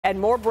And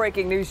more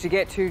breaking news to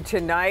get to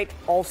tonight.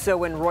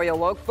 Also in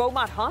Royal Oak,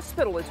 Beaumont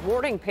Hospital is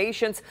warning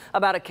patients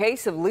about a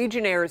case of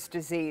Legionnaire's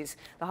disease.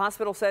 The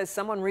hospital says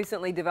someone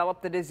recently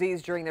developed the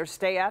disease during their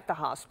stay at the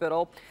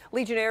hospital.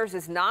 Legionnaire's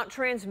is not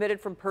transmitted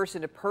from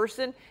person to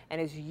person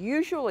and is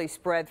usually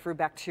spread through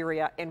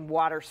bacteria in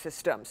water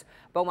systems.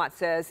 Beaumont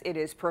says it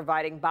is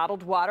providing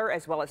bottled water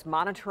as well as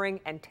monitoring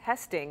and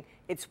testing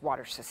its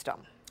water system.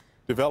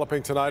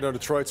 Developing tonight on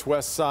Detroit's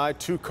west side,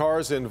 two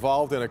cars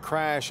involved in a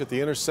crash at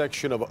the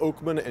intersection of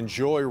Oakman and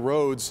Joy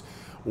Roads.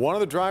 One of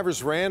the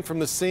drivers ran from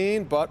the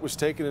scene but was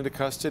taken into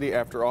custody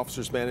after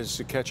officers managed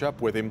to catch up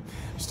with him.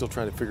 Still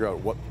trying to figure out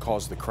what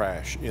caused the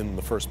crash in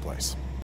the first place.